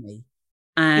give me.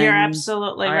 And you're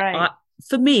absolutely right.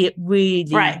 For me, it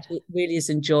really is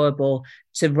enjoyable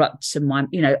to my,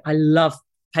 I love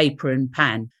paper and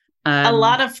pen. A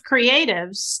lot of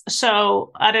creatives.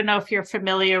 So I don't know if you're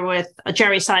familiar with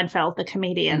Jerry Seinfeld, the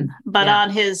comedian, but on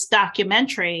his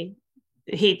documentary,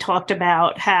 he talked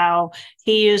about how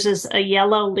he uses a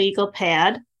yellow legal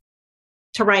pad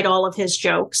to write all of his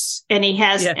jokes. And he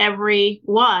has every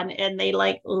one, and they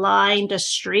like lined a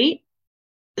street.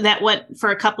 that went for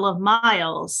a couple of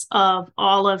miles of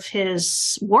all of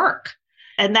his work.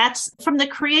 And that's from the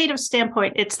creative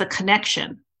standpoint, it's the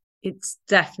connection. It's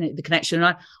definitely the connection.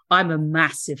 I'm a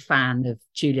massive fan of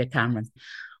Julia Cameron.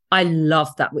 I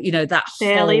love that, that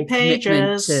Daily whole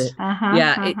pages.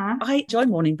 commitment to, I enjoy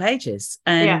morning pages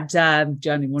and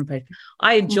journaling morning pages.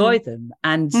 I enjoy them,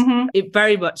 and it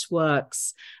very much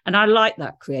works. And I like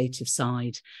that creative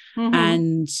side.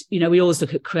 And, we always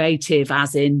look at creative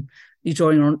as in you're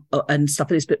drawing on and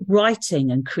stuff like this, but writing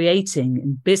and creating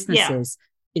in businesses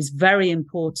is very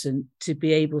important to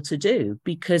be able to do,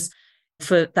 because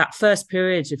for that first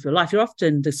period of your life, you're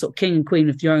often the sort of king and queen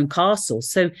of your own castle.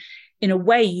 So in a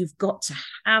way, you've got to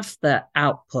have that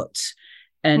output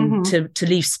and to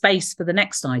leave space for the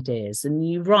next ideas. And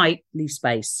you leave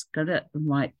space, got it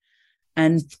right.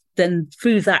 And then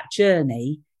through that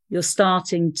journey, you're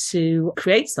starting to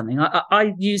create something.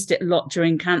 I used it a lot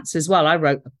during cancer as well.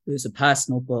 It was a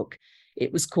personal book.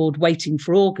 It was called Waiting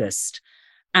for August.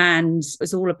 And it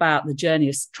was all about the journey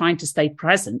of trying to stay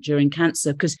present during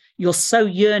cancer, because you're so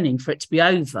yearning for it to be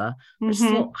over. I just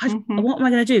thought, what am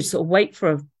I going to do? Sort of wait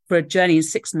for a journey in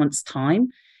 6 months' time?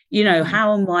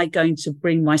 How am I going to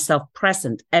bring myself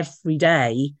present every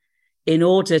day in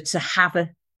order to have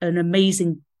an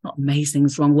amazing, not amazing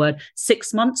is the wrong word,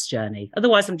 6 months journey?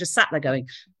 Otherwise, I'm just sat there going,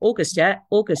 August yet?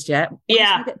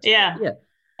 Yeah.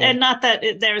 And not that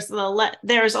there's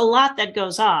a lot that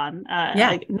goes on.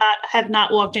 I have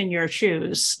not walked in your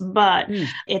shoes, but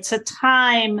it's a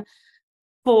time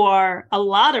for a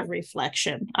lot of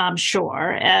reflection, I'm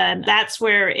sure. And that's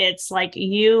where it's like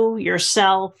you,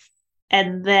 yourself,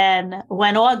 and then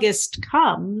when August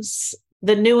comes,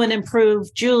 the new and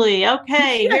improved Julie,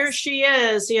 okay, here she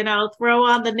is, throw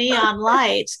on the neon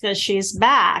lights because she's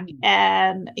back.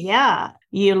 And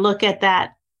you look at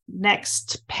that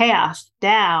next path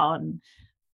down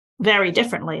very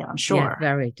differently, I'm sure. Yeah,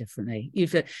 very differently.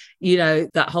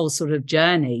 That whole sort of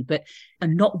journey,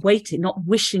 and not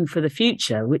wishing for the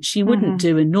future, which you wouldn't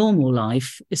do in normal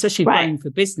life, especially going for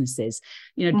businesses.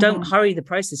 Don't hurry the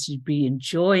process. You'd be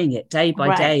enjoying it day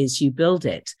by day as you build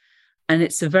it. And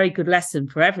it's a very good lesson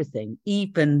for everything,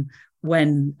 even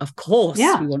when, of course,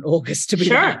 we want August to be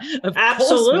there.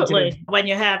 Absolutely, when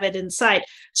you have it in sight.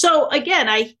 So again,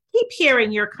 I keep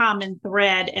hearing your common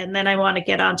thread, and then I want to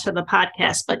get onto the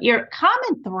podcast. But your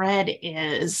common thread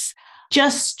is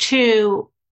just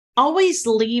to always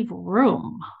leave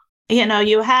room.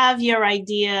 You have your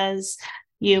ideas,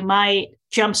 you might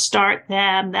jumpstart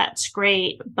them, that's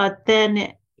great. But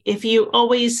then if you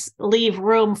always leave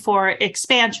room for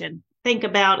expansion, think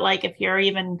about like if you're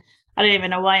even, I don't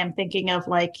even know why I'm thinking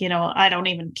of I don't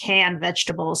even can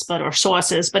vegetables, or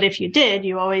sauces. But if you did,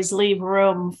 you always leave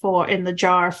room in the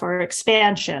jar for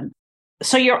expansion.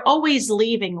 So you're always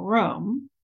leaving room.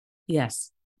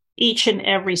 Yes. Each and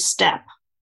every step.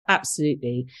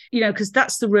 Absolutely. Because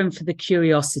that's the room for the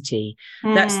curiosity.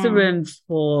 That's the room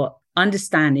for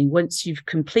understanding. Once you've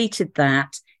completed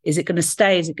that, is it going to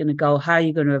stay? Is it going to go? How are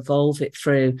you going to evolve it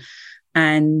through?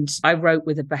 And I wrote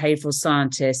with a behavioral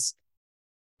scientist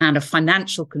and a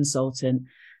financial consultant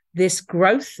this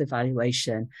growth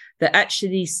evaluation that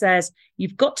actually says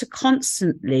you've got to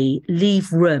constantly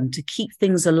leave room to keep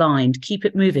things aligned, keep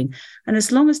it moving. And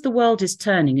as long as the world is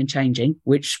turning and changing,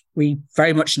 which we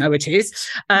very much know it is,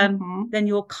 then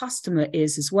your customer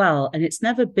is as well. And it's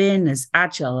never been as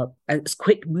agile, as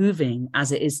quick moving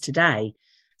as it is today.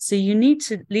 So you need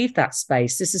to leave that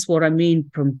space. This is what I mean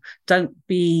from don't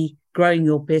be growing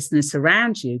your business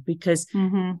around you, because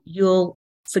you'll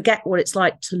forget what it's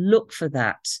like to look for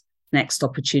that next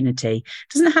opportunity.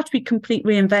 It doesn't have to be complete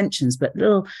reinventions, but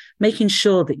making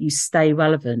sure that you stay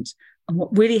relevant. And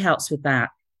what really helps with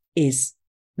that is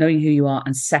knowing who you are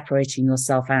and separating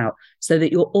yourself out so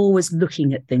that you're always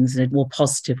looking at things in a more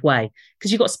positive way,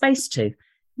 because you've got space to.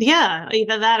 Yeah,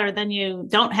 either that or then you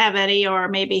don't have any, or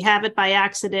maybe have it by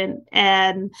accident.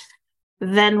 And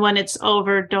then when it's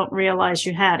over, don't realize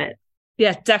you had it.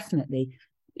 Yeah, definitely.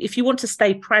 If you want to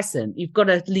stay present, you've got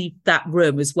to leave that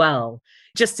room as well,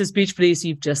 just as beautifully as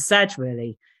you've just said,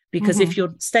 really. Because if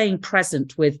you're staying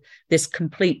present with this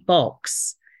complete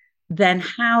box, then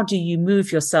how do you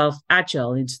move yourself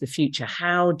agile into the future?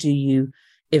 How do you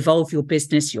evolve your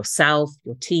business, yourself,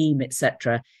 your team,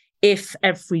 etc., if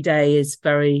every day is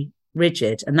very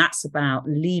rigid? And that's about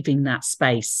leaving that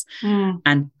space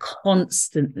and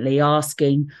constantly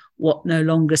asking what no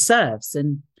longer serves.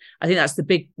 And I think that's the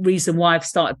big reason why I've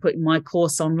started putting my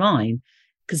course online,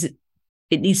 because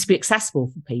it needs to be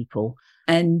accessible for people.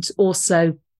 And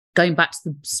also going back to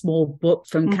the small book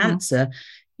from cancer,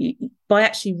 by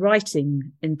actually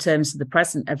writing in terms of the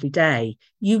present every day,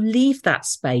 you leave that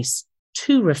space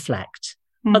to reflect.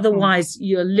 Mm-hmm. Otherwise,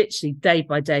 you're literally day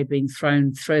by day being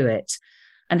thrown through it.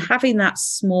 And having that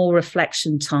small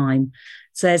reflection time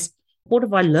says, what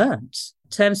have I learned? In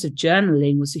terms of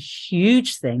journaling was a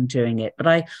huge thing during it. But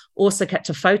I also kept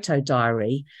a photo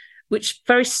diary, which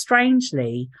very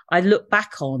strangely, I look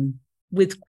back on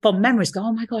with fond memories, go,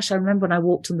 oh my gosh, I remember when I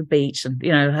walked on the beach and,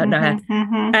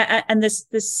 and there's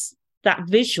that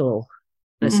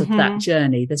visualness of that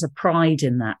journey. There's a pride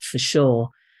in that for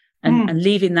sure. And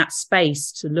leaving that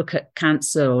space to look at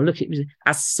cancer or look at it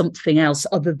as something else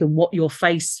other than what you're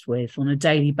faced with on a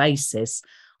daily basis,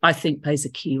 I think plays a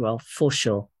key role for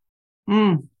sure.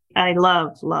 I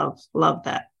love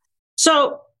that.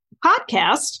 So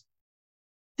podcast,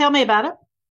 tell me about it.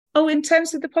 Oh, in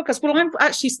terms of the podcast, well, I've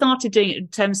actually started doing it in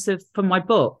terms of for my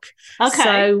book. Okay.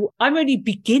 So I'm only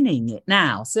beginning it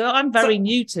now. So I'm very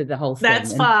new to the whole thing.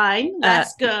 That's fine.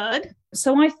 That's good.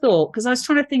 So I thought, because I was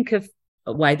trying to think of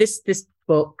a way, this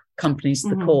book accompanies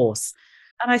the course.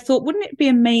 And I thought, wouldn't it be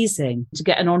amazing to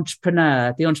get an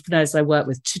entrepreneur, the entrepreneurs I work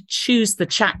with, to choose the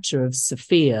chapter of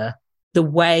Sophia, the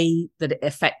way that it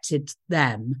affected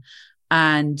them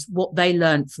and what they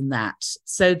learned from that,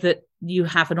 so that you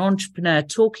have an entrepreneur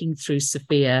talking through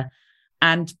Sophia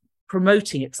and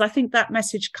promoting it. Because I think that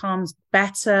message comes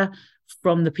better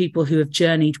from the people who have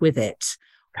journeyed with it.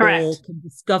 Correct. Or can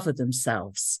discover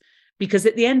themselves. Because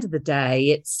at the end of the day,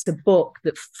 it's a book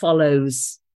that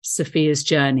follows Sophia's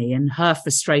journey and her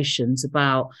frustrations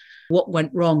about what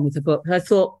went wrong with the book. I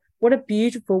thought, what a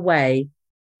beautiful way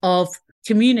of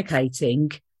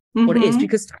communicating what it is.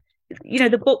 Because, you know,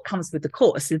 the book comes with the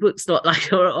course. The book's not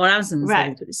like or Amazon,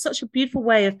 right. But it's such a beautiful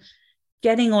way of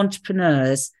getting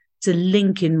entrepreneurs to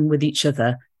link in with each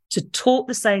other, to talk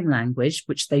the same language,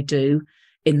 which they do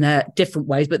in their different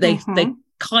ways, but they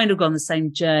kind of go on the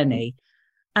same journey.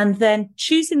 And then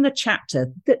choosing the chapter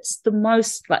that's the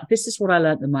most, like, this is what I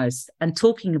learned the most, and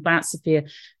talking about Sophia,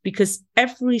 because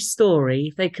every story,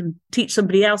 if they can teach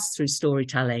somebody else through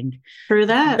storytelling, through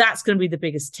that's going to be the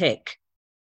biggest tick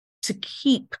to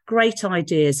keep great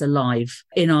ideas alive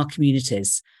in our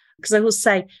communities. Because I will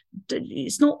say,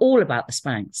 it's not all about the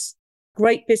Spanx.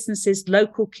 Great businesses,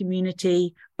 local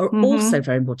community are also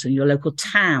very important. Your local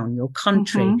town, your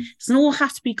country. It doesn't all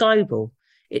have to be global.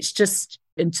 It's just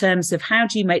in terms of how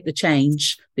do you make the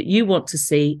change that you want to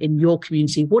see in your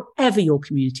community, whatever your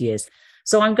community is.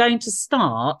 So I'm going to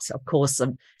start, of course,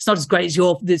 it's not as great as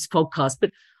this podcast,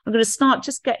 but I'm going to start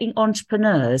just getting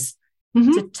entrepreneurs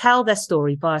to tell their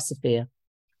story via Sophia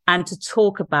and to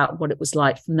talk about what it was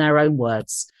like from their own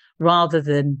words, rather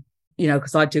than, you know,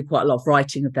 because I do quite a lot of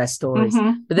writing of their stories,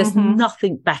 but there's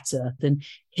nothing better than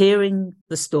hearing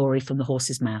the story from the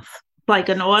horse's mouth. Like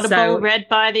an audible read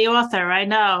by the author. I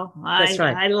know. That's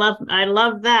right. I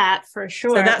love that for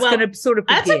sure. So that's going to sort of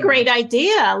begin. That's a great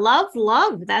idea.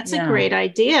 Love. That's a great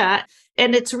idea.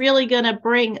 And it's really going to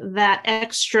bring that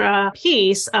extra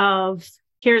piece of,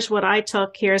 here's what I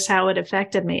took, here's how it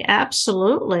affected me.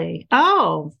 Absolutely.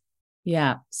 Oh.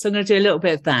 Yeah. So I'm going to do a little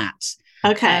bit of that.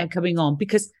 Okay. Coming on,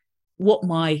 because what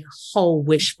my whole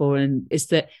wish for is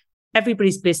that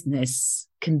everybody's business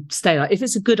can stay like, if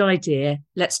it's a good idea,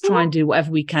 let's try and do whatever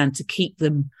we can to keep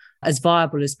them as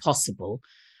viable as possible.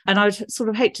 And I would sort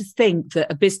of hate to think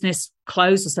that a business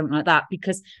closed or something like that,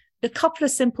 because a couple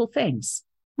of simple things,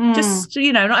 just,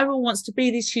 you know, not everyone wants to be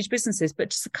these huge businesses,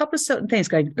 but just a couple of certain things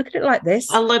going, look at it like this,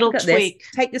 a little tweak, this,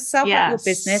 take yourself out of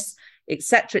your business,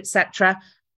 etc., etc.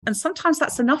 And sometimes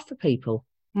that's enough for people.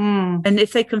 And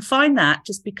if they can find that,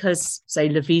 just because, say,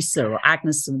 Lavisa or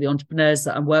Agnes, some of the entrepreneurs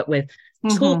that I work with,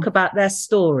 talk about their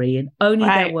story in only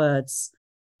their words,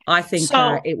 I think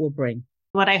it will bring.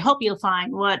 What I hope you'll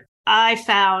find, what I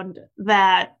found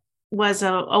that was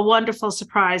a wonderful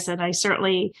surprise, and I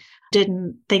certainly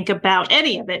didn't think about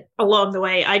any of it along the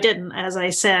way. I didn't, as I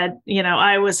said, you know,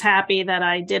 I was happy that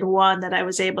I did one, that I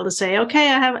was able to say, okay,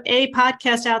 I have a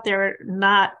podcast out there,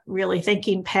 not really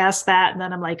thinking past that. And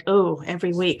then I'm like, oh,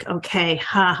 every week. Okay.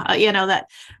 You know, that,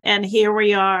 and here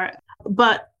we are.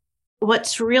 But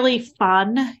what's really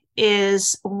fun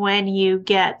is when you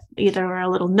get either a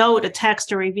little note, a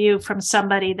text, or review from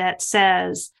somebody that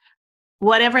says,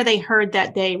 whatever they heard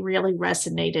that day really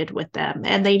resonated with them,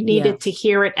 and they needed to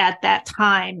hear it at that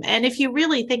time. And if you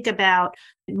really think about,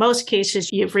 in most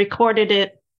cases, you've recorded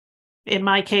it, in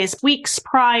my case, weeks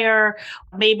prior,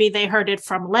 maybe they heard it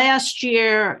from last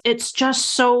year. It's just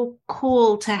so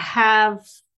cool to have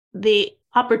the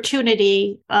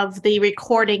opportunity of the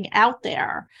recording out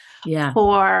there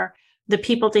for the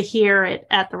people to hear it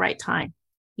at the right time.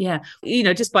 Yeah. You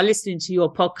know, just by listening to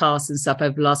your podcast and stuff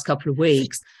over the last couple of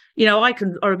weeks, I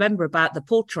remember about the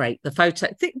portrait, the photo,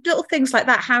 little things like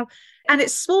that. And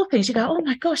it's small things. You go, oh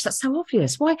my gosh, that's so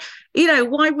obvious. Why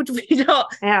would we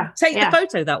not take the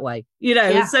photo that way?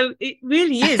 So it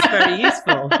really is very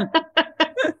useful.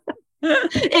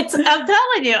 I'm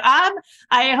telling you,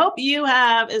 I hope you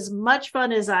have as much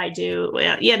fun as I do.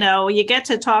 You get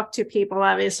to talk to people,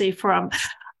 obviously, from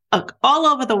all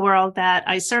over the world that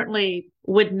I certainly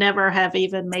would never have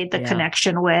even made the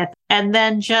connection with. And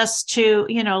then just to,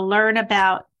 learn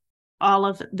about all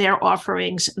of their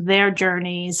offerings, their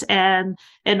journeys. And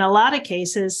in a lot of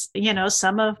cases,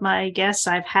 some of my guests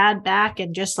I've had back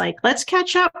and just like, let's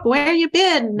catch up. Where you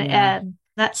been? Yeah. And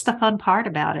that's the fun part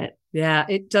about it. Yeah,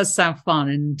 it does sound fun.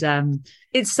 And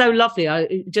it's so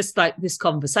lovely. Just like this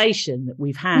conversation that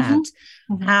we've had,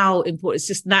 how important, it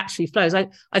just naturally flows. I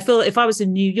feel that if I was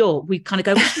in New York, we'd kind of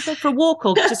go, we should go for a walk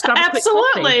or just grab a quick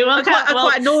coffee. Well, I'm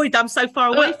quite annoyed that I'm so far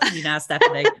away from you now,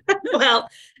 Stephanie. Well,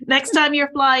 next time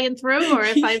you're flying through, or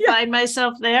if I find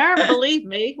myself there, believe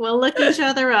me, we'll look each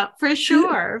other up for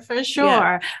sure.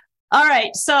 Yeah. All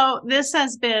right. So this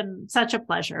has been such a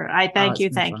pleasure. I thank you.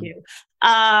 Thank you.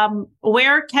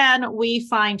 Where can we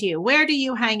find you? Where do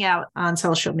you hang out on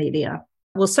social media?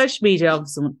 Well, social media,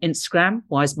 obviously on Instagram,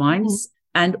 Wise Minds,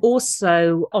 and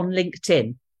also on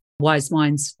LinkedIn, Wise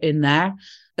Minds in there,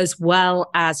 as well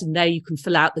as in there you can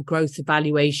fill out the growth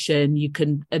evaluation.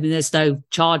 There's no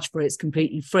charge for it. It's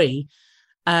completely free.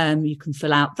 You can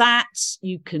fill out that.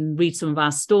 You can read some of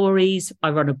our stories.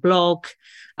 I run a blog.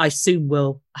 I soon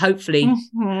will hopefully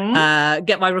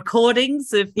get my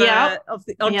recordings of the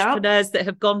entrepreneurs that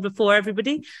have gone before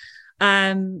everybody.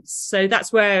 So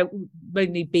that's where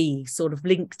mainly be sort of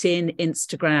LinkedIn,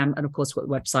 Instagram, and of course what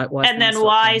the website was. And then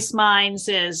Wise Minds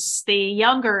is the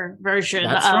younger version.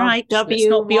 That's right. Let's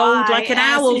not be old like an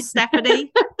owl,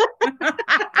 Stephanie.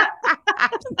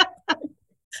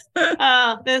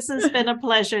 This has been a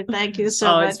pleasure. Thank you so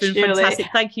much, it's been Julie. Fantastic.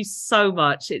 Thank you so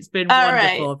much. It's been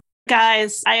wonderful. Right.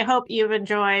 Guys, I hope you've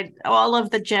enjoyed all of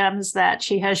the gems that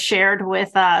she has shared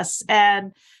with us.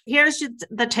 And here's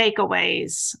the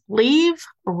takeaways. Leave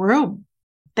room.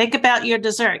 Think about your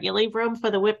dessert. You leave room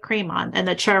for the whipped cream on and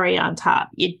the cherry on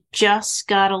top. You just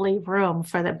got to leave room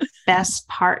for the best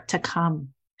part to come.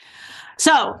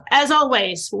 So, as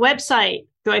always, website,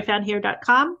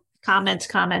 joyfoundhere.com. Comments.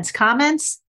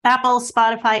 Apple,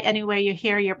 Spotify, anywhere you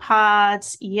hear your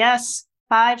pods. Yes,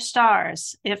 5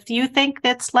 stars. If you think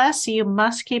that's less, you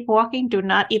must keep walking. Do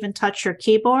not even touch your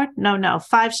keyboard. No,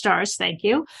 5 stars. Thank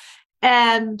you.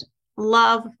 And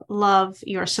love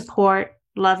your support.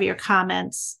 Love your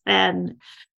comments and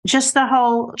just the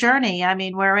whole journey. I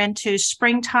mean, we're into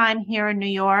springtime here in New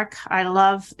York. I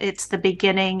love it's the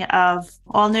beginning of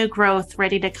all new growth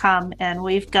ready to come. And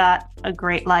we've got a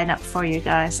great lineup for you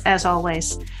guys, as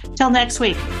always. Till next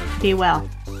week, be well.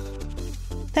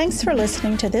 Thanks for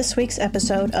listening to this week's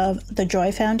episode of the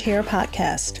Joy Found Here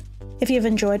podcast. If you've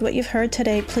enjoyed what you've heard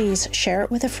today, please share it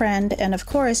with a friend. And of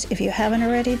course, if you haven't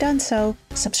already done so,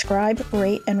 subscribe,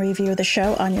 rate, and review the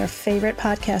show on your favorite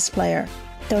podcast player.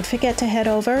 Don't forget to head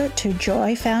over to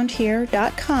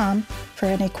joyfoundhere.com for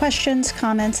any questions,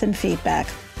 comments, and feedback.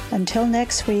 Until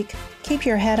next week, keep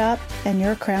your head up and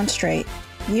your crown straight.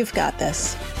 You've got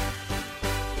this.